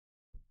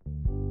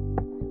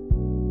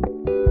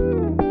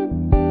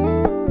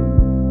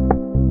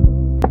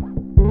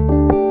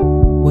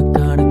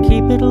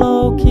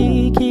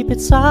melody, keep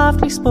it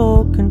softly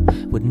spoken,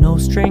 with no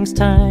strings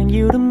tying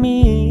you to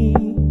me.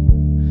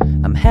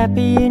 I'm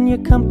happy in your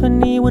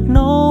company with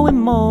no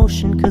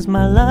emotion, 'cause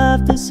my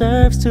love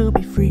deserves to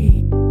be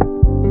free.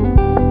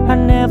 I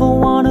never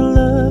wanna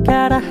look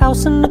at a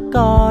house in the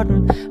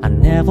garden, I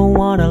never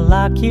wanna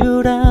lock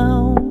you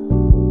down.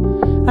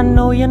 I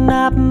know you're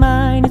not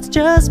mine, it's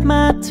just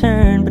my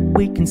turn, but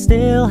we can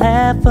still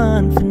have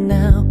fun for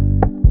now.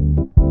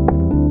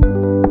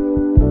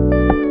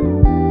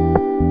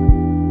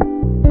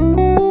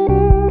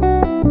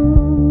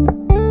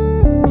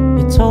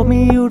 You told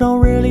me you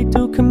don't really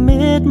do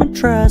commitment,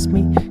 trust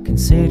me,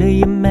 consider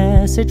your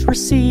message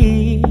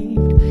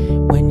received.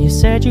 When you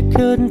said you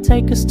couldn't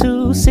take us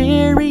too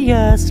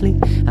seriously,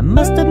 I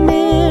must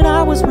admit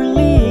I was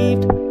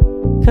relieved.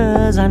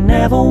 'Cause I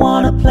never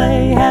wanna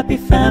play happy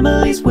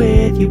families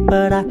with you,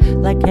 but I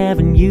like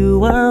having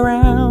you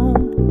around.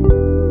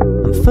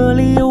 I'm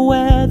fully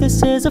aware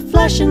this is a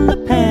flash in the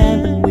pan,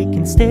 but we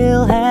can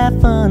still have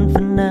fun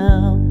for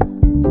now.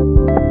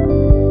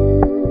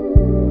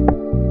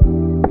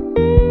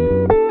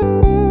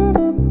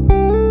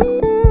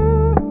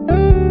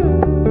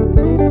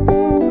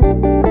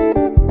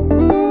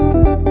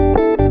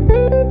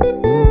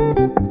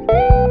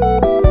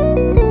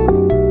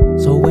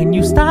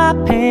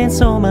 Paying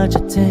so much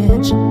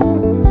attention,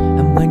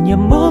 and when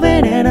you're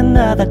moving in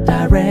another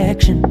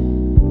direction,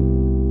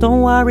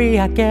 don't worry,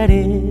 I get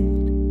it.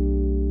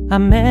 I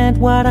meant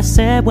what I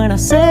said when I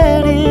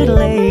said it,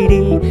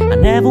 lady. I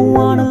never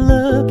wanna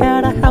look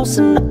at a house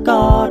in the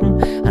garden,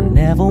 I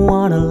never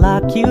wanna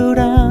lock you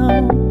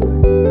down.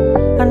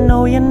 I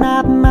know you're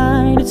not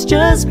mine, it's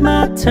just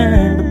my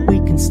turn, but we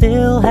can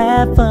still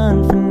have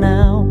fun for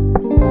now.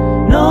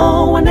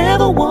 No, I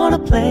never wanna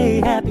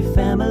play happy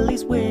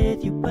families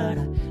with you, but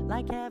I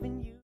like having